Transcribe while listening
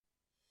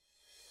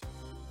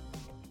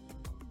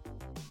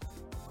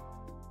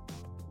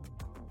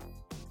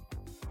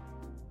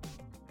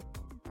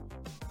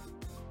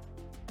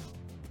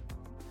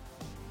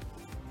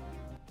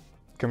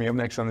Coming up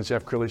next on the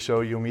Jeff Crilley Show,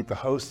 you'll meet the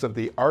host of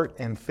the Art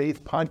and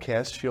Faith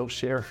podcast. She'll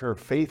share her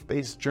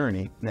faith-based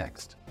journey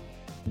next.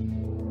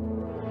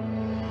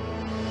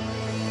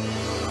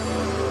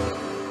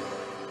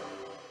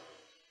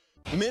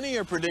 Many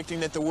are predicting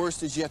that the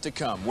worst is yet to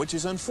come, which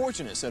is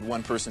unfortunate, said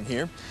one person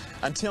here.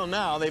 Until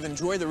now, they've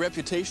enjoyed the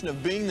reputation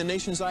of being the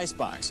nation's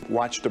icebox.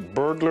 Watched a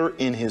burglar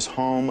in his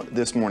home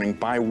this morning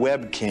by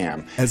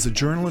webcam. As a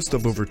journalist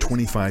of over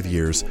 25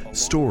 years,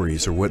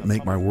 stories are what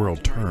make my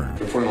world turn.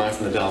 Reporting live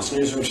from the Dallas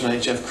newsroom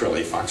tonight, Jeff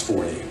Crilley, Fox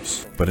 4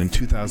 News. But in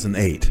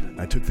 2008,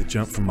 I took the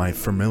jump from my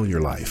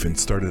familiar life and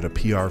started a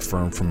PR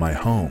firm from my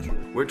home.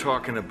 We're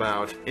talking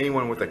about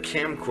anyone with a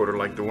camcorder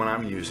like the one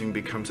I'm using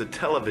becomes a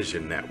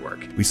television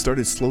network. We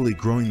started slowly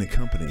growing the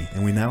company,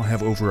 and we now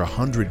have over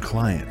 100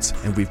 clients,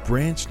 and we've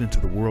branched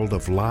into the world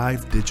of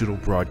live digital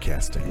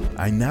broadcasting.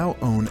 I now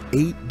own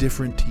 8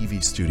 different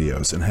TV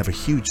studios and have a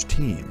huge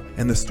team,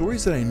 and the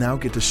stories that I now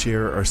get to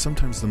share are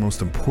sometimes the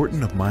most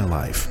important of my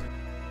life.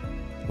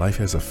 Life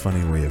has a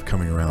funny way of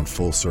coming around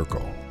full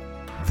circle.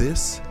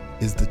 This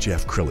is the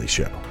Jeff Crilley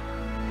Show.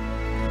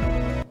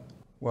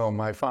 Well,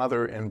 my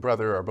father and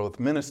brother are both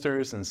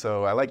ministers, and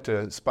so I like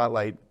to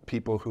spotlight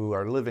people who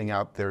are living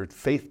out their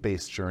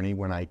faith-based journey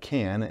when I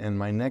can, and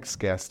my next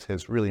guest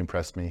has really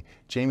impressed me,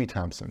 Jayme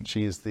Thompson.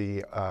 She is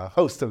the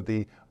host of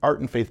the Art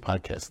and Faith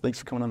podcast. Thanks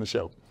for coming on the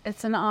show.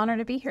 It's an honor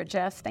to be here,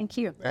 Jeff. Thank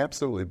you.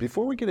 Absolutely.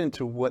 Before we get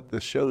into what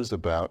the show's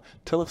about,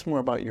 tell us more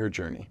about your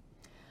journey.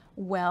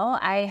 Well,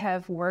 I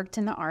have worked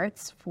in the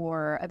arts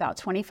for about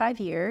 25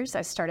 years.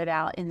 I started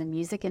out in the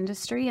music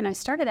industry, and I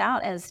started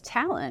out as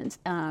talent.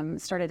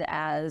 Started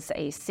as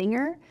a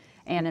singer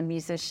and a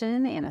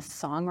musician and a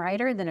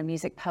songwriter, then a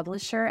music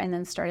publisher, and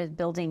then started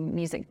building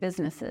music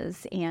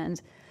businesses.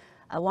 And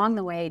along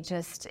the way,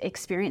 just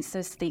experienced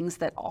those things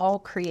that all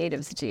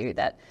creatives do,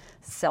 that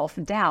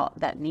self-doubt,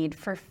 that need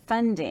for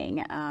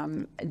funding,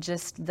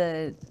 just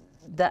the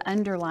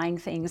underlying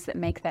things that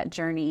make that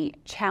journey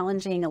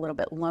challenging, a little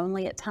bit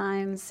lonely at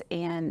times.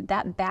 And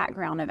that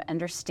background of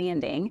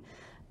understanding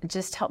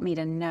just helped me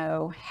to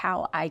know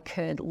how I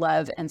could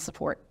love and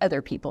support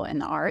other people in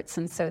the arts.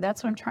 And so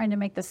that's what I'm trying to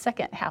make the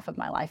second half of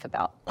my life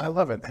about. I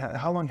love it.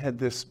 How long had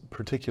this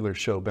particular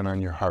show been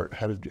on your heart?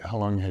 How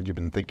long had you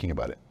been thinking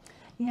about it?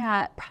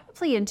 Yeah,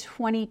 probably in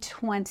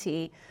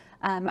 2020.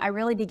 I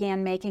really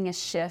began making a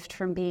shift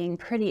from being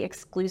pretty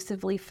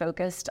exclusively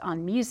focused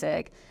on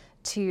music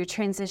to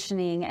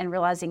transitioning and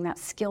realizing that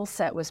skill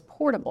set was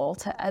portable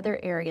to other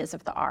areas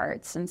of the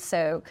arts. And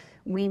so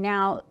we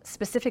now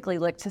specifically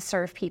look to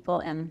serve people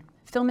in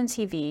film and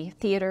TV,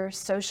 theater,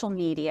 social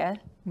media,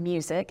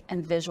 music,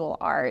 and visual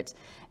art,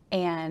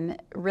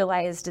 and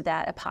realized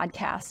that a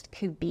podcast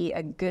could be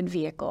a good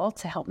vehicle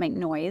to help make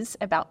noise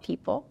about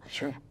people.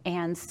 Sure.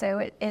 And so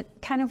it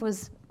kind of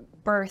was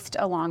birthed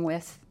along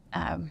with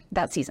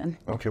that season.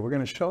 Okay, we're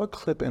going to show a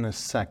clip in a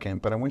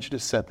second, but I want you to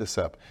set this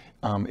up.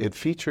 It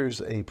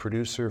features a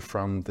producer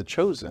from The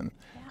Chosen.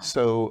 Yeah.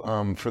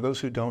 So for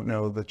those who don't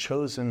know, The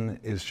Chosen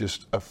is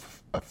just a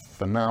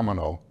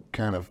phenomenal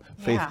kind of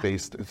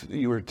faith-based.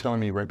 You were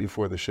telling me right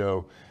before the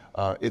show,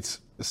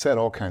 it's set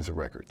all kinds of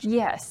records.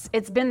 Yes,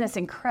 it's been this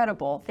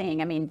incredible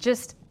thing. I mean,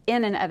 just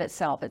in and of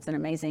itself, it's an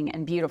amazing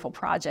and beautiful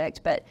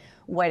project, but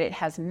what it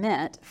has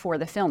meant for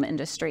the film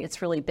industry,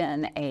 it's really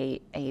been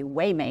a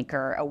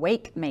waymaker, a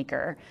wake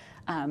maker,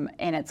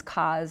 and it's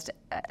caused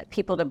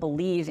people to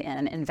believe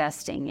in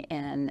investing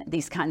in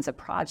these kinds of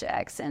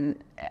projects,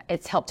 and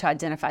it's helped to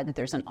identify that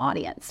there's an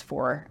audience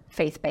for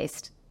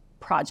faith-based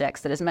projects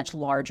that is much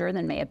larger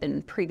than may have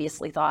been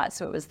previously thought.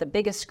 So it was the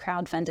biggest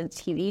crowd-funded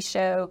TV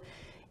show.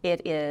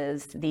 It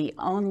is the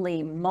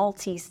only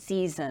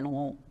multi-season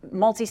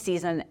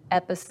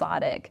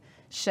episodic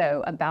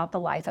show about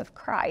the life of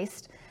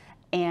Christ,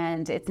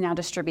 and it's now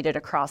distributed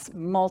across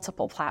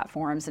multiple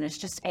platforms, and it's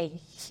just a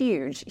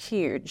huge,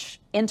 huge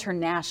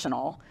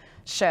international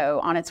show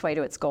on its way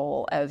to its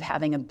goal of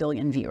having 1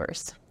 billion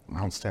viewers.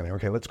 Outstanding.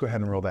 Okay, let's go ahead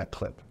and roll that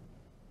clip.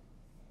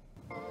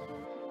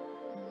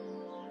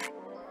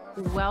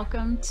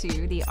 Welcome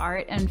to the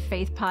Art and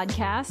Faith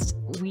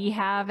podcast. We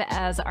have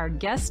as our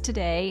guest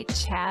today,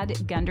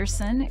 Chad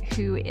Gunderson,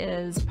 who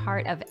is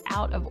part of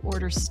Out of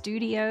Order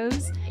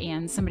Studios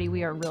and somebody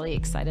we are really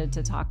excited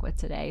to talk with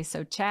today.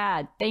 So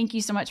Chad, thank you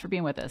so much for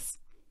being with us.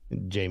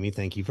 Jayme,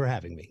 thank you for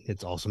having me.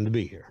 It's awesome to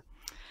be here.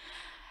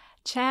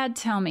 Chad,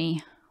 tell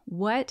me,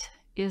 what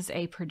is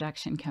a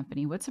production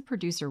company? What's a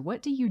producer?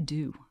 What do you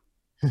do?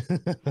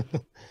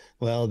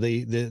 Well,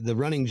 the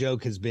running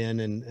joke has been,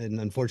 and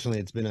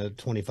unfortunately it's been a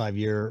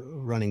 25-year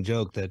running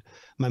joke, that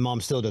my mom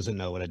still doesn't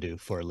know what I do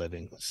for a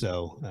living.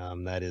 So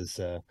that is,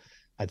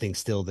 I think,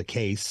 still the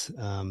case.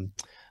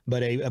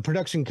 But a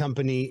production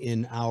company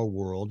in our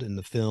world, in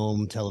the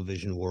film,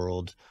 television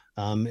world,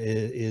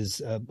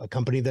 is a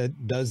company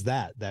that does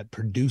that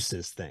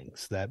produces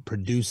things, that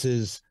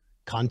produces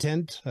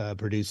content,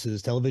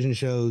 produces television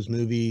shows,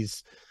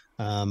 movies,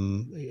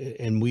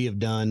 And we have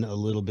done a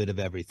little bit of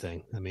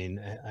everything. I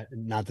mean,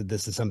 not that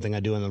this is something I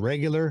do on the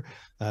regular,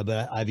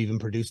 but I've even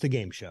produced a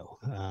game show.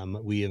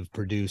 We have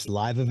produced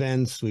live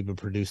events. We've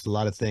produced a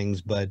lot of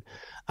things, but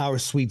our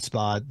sweet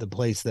spot, the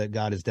place that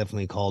God has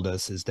definitely called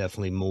us, is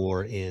definitely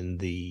more in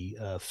the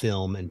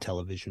film and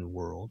television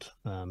world.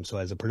 So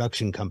as a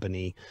production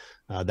company,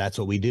 that's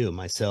what we do.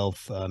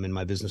 Myself and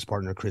my business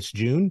partner, Chris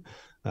June,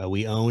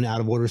 we own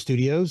Out of Order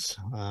Studios,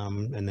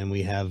 and then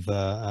we have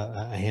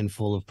a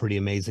handful of pretty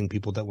amazing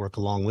people that work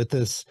along with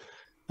us.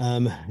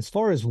 As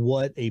far as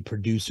what a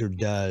producer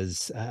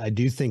does, I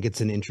do think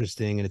it's an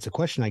interesting, and it's a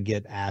question I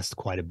get asked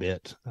quite a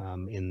bit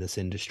in this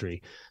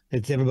industry.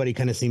 Everybody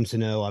kind of seems to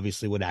know,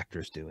 obviously, what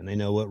actors do, and they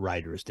know what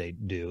writers they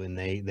do, and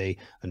they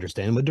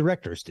understand what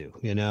directors do,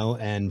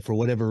 and for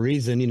whatever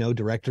reason,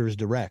 directors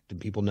direct,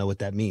 and people know what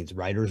that means.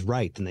 Writers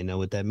write, and they know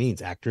what that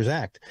means. Actors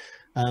act.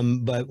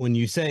 But when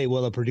you say,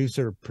 well, a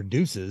producer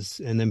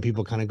produces, and then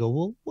people kind of go,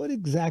 well, what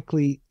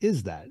exactly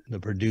is that? The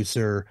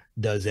producer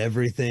does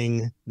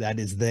everything that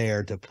is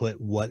there to put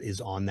what is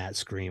on that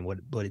screen,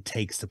 what it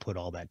takes to put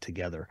all that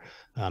together.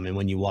 And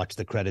when you watch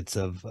the credits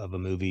of a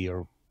movie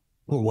or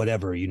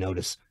whatever, you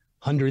notice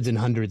hundreds and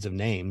hundreds of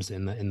names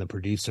in the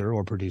producer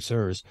or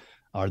producers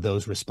are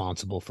those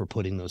responsible for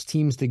putting those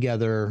teams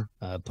together,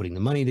 putting the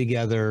money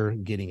together,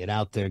 getting it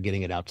out there,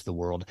 getting it out to the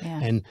world.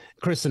 Yeah. And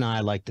Chris and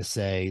I like to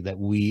say that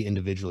we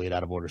individually at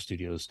Out of Order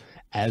Studios,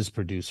 as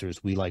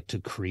producers, we like to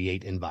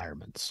create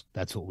environments.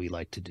 That's what we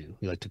like to do.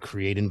 We like to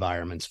create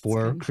environments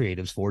for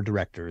creatives, for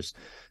directors,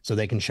 so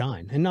they can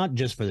shine. And not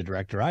just for the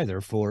director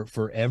either,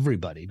 for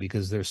everybody,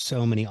 because there's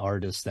so many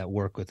artists that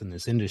work within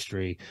this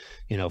industry,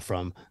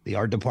 from the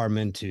art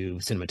department to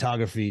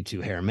cinematography to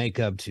hair and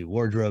makeup to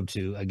wardrobe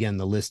to, again,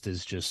 the list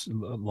is just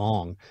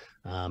long.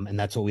 And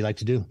that's what we like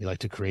to do. We like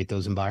to create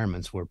those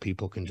environments where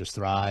people can just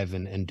thrive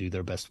and do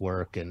their best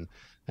work. And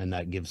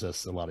that gives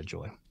us a lot of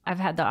joy. I've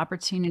had the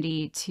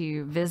opportunity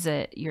to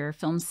visit your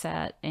film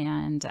set,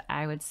 and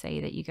I would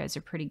say that you guys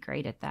are pretty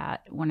great at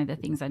that. One of the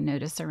things I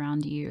notice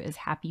around you is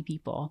happy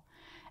people.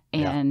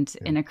 And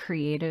in a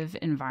creative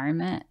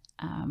environment,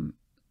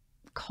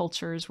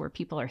 cultures where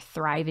people are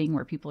thriving,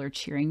 where people are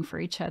cheering for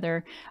each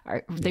other,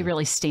 they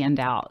really stand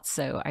out.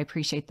 So I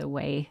appreciate the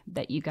way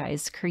that you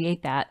guys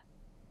create that.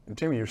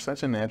 Jayme, you're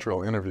such a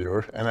natural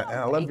interviewer, and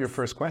I love your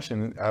first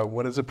question.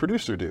 What does a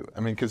producer do?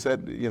 I mean, because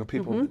that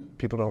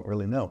people don't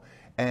really know.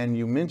 And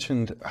you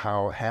mentioned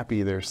how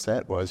happy their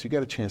set was. You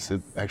got a chance to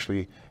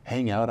actually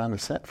hang out on the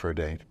set for a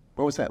day.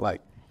 What was that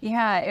like?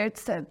 Yeah,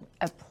 it's a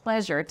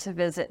pleasure to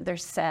visit their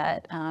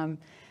set.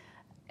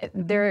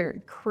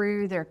 Their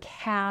crew, their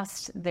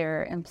cast,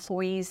 their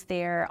employees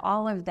there,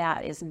 all of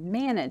that is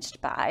managed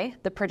by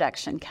the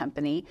production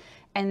company.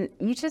 And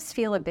you just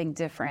feel a big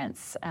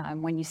difference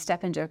when you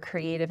step into a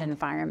creative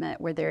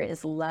environment where there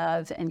is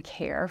love and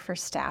care for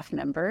staff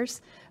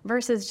members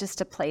versus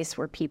just a place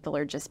where people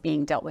are just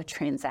being dealt with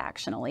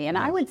transactionally. And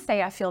I would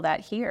say I feel that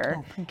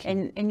here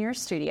in your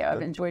studio.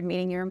 I've enjoyed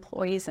meeting your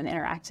employees and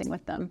interacting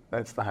with them.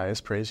 That's the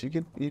highest praise you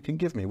can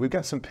give me. We've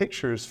got some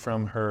pictures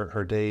from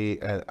her day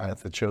at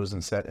the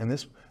Chosen set, and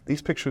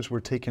these pictures were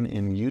taken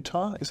in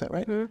Utah, is that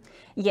right? Mm-hmm.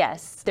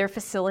 Yes, their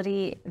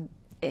facility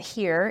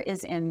here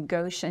is in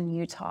Goshen,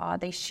 Utah.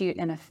 They shoot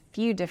in a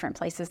few different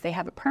places. They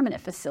have a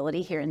permanent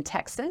facility here in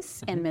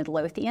Texas in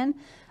Midlothian,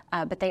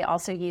 but they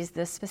also use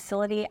this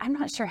facility. I'm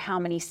not sure how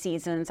many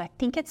seasons. I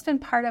think it's been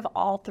part of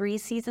all 3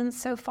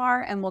 seasons so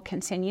far and will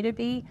continue to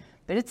be,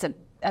 but it's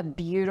a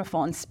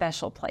beautiful and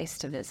special place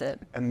to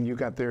visit. And you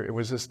got there,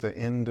 was this the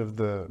end of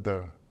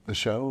the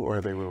show,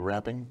 or they were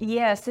wrapping?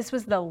 Yes, this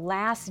was the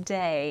last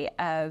day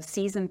of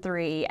season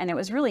 3, and it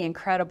was really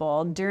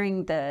incredible.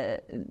 During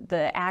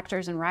the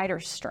actors and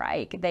writers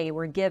strike, they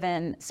were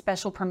given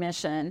special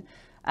permission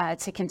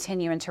to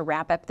continue and to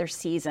wrap up their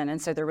season,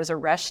 and so there was a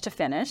rush to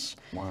finish.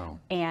 Wow.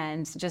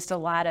 And just a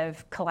lot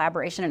of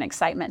collaboration and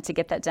excitement to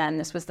get that done.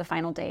 This was the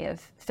final day of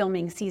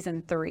filming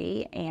season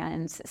 3,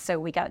 and so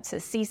we got to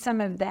see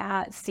some of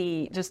that,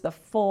 see just the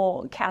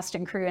full cast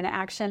and crew in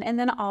action, and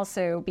then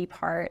also be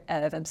part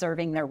of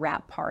observing their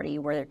wrap party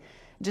where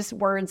just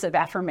words of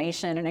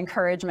affirmation and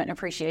encouragement and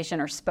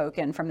appreciation are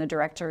spoken from the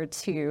director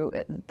to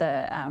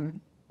the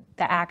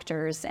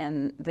actors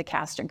and the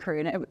cast and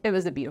crew, and it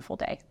was a beautiful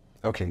day.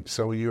 Okay,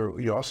 so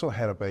you also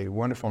had a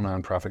wonderful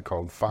nonprofit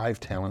called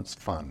 5 Talents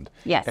Fund.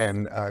 Yes.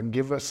 And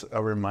give us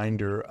a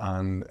reminder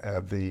on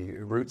the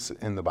roots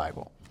in the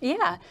Bible.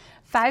 Yeah,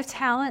 5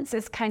 Talents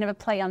is kind of a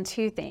play on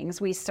 2 things.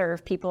 We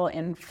serve people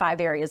in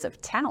 5 areas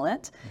of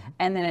talent,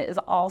 and then it is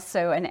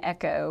also an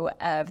echo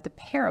of the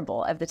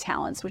parable of the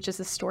talents, which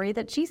is a story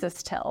that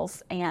Jesus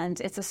tells.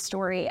 And it's a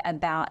story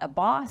about a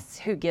boss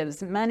who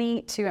gives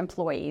money to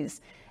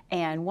employees.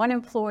 And one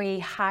employee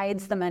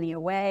hides the money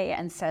away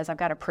and says, I've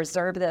got to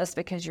preserve this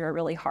because you're a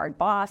really hard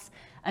boss.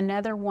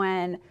 Another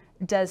one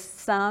does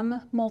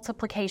some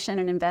multiplication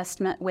and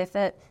investment with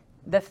it.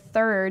 The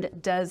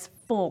third does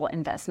full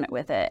investment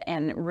with it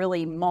and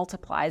really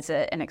multiplies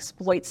it and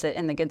exploits it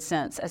in the good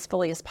sense as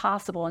fully as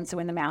possible. And so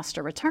when the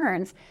master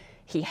returns,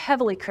 he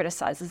heavily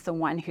criticizes the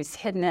one who's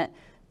hidden it,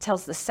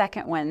 tells the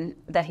second one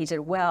that he did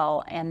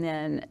well, and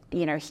then,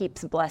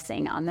 heaps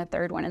blessing on the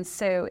third one. And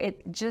so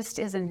it just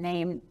is a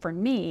name for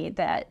me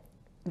that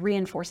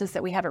reinforces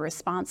that we have a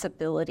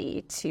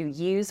responsibility to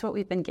use what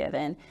we've been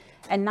given,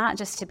 and not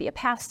just to be a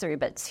pass-through,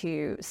 but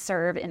to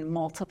serve in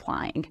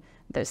multiplying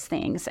those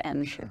things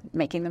and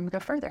making them go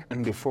further.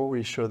 And before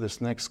we show this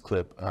next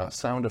clip,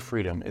 Sound of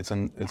Freedom, it's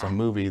a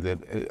movie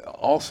that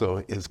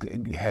also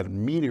had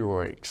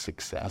meteoric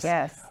success.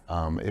 Yes.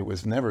 It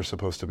was never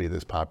supposed to be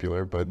this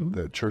popular, but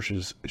the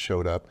churches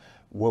showed up.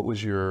 What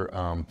was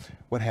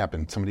what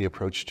happened? Somebody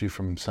approached you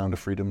from Sound of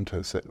Freedom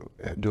to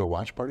do a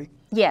watch party?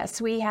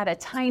 Yes, we had a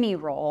tiny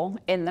role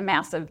in the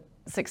massive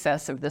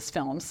success of this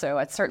film, so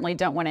I certainly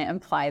don't want to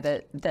imply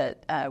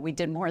that we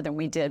did more than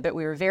we did, but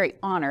we were very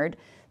honored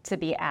to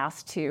be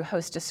asked to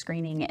host a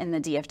screening in the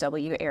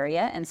DFW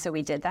area, and so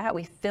we did that.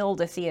 We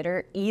filled a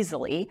theater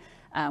easily.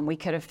 We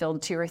could have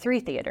filled 2 or 3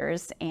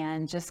 theaters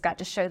and just got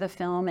to show the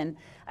film. And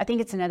I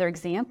think it's another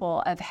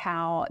example of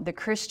how the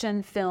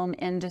Christian film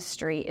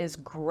industry is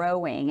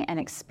growing and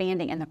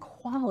expanding, and the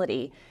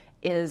quality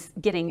is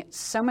getting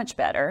so much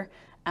better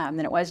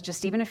than it was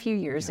just even a few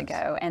years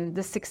ago. And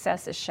the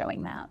success is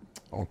showing that.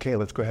 Okay,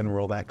 let's go ahead and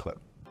roll that clip.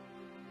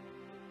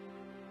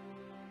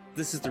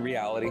 This is the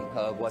reality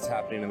of what's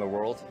happening in the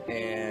world,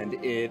 and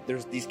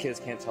these kids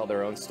can't tell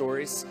their own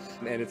stories,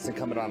 and it's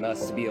incumbent on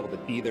us to be able to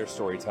be their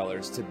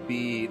storytellers, to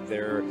be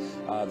their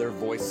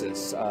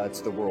voices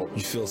to the world.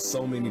 You feel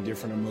so many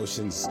different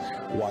emotions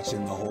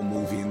watching the whole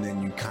movie, and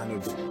then you kind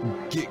of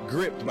get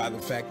gripped by the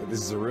fact that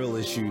this is a real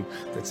issue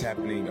that's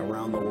happening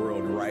around the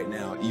world right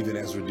now, even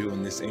as we're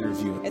doing this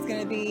interview. It's going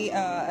to be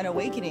an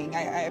awakening.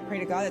 I pray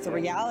to God it's a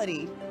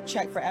reality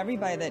check for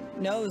everybody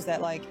that knows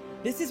that, like,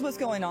 this is what's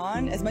going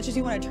on. As much as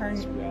you want to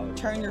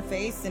turn your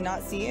face and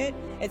not see it,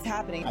 it's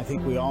happening. I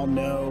think we all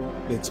know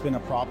it's been a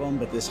problem,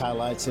 but this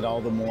highlights it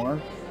all the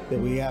more, that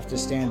we have to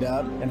stand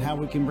up and how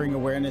we can bring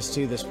awareness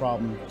to this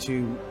problem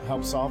to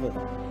help solve it.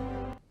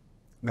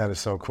 That is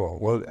so cool.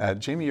 Well,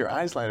 Jayme, your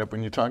eyes light up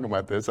when you're talking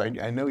about this.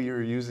 I know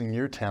you're using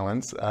your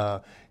talents.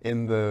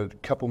 In the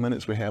couple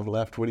minutes we have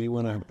left, what do you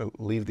want to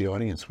leave the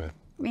audience with?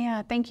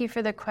 Yeah, thank you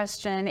for the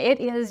question. It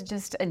is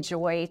just a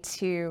joy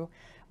to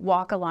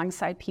walk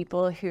alongside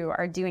people who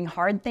are doing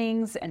hard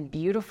things and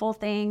beautiful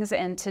things,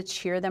 and to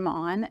cheer them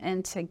on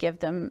and to give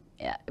them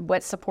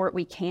what support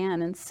we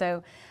can. And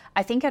so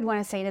I think I'd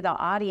want to say to the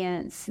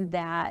audience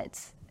that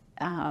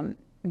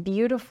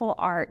beautiful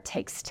art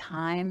takes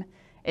time,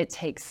 it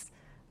takes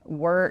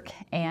work,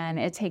 and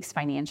it takes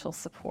financial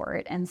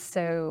support. And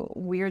so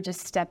we're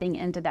just stepping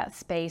into that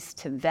space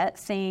to vet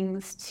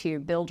things, to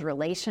build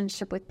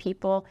relationship with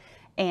people.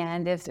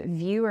 And if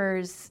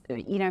viewers,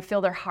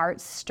 feel their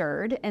hearts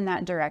stirred in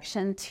that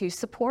direction to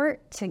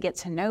support, to get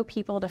to know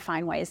people, to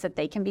find ways that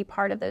they can be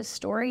part of those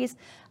stories,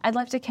 I'd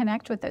love to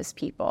connect with those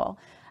people.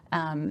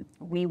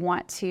 We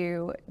want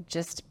to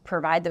just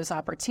provide those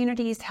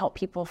opportunities, help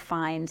people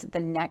find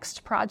the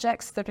next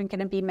projects that are going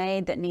to be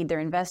made that need their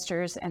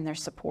investors and their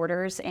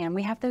supporters. And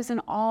we have those in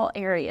all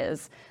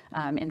areas,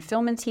 in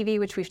film and TV,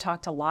 which we've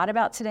talked a lot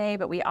about today,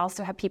 but we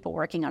also have people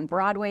working on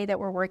Broadway that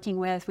we're working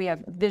with. We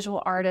have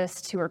visual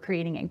artists who are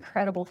creating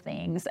incredible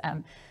things.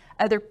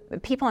 Other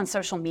people on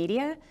social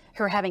media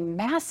who are having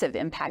massive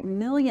impact,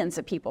 millions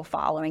of people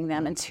following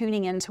them and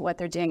tuning into what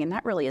they're doing. And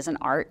that really is an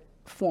art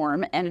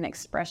form and an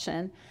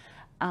expression.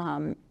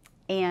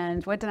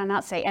 And what did I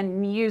not say? And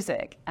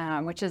music,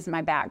 which is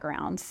my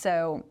background.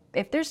 So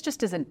if there's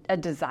just a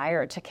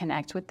desire to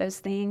connect with those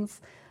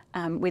things,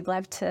 we'd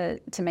love to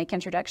make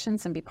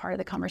introductions and be part of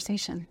the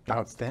conversation.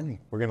 Outstanding.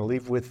 We're going to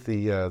leave with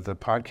the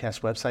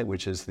podcast website,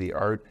 which is the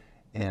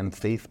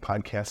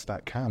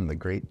artandfaithpodcast.com. The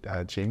great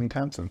Jayme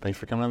Thompson. Thanks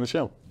for coming on the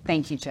show.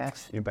 Thank you,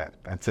 Jeff. You bet.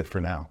 That's it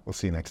for now. We'll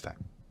see you next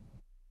time.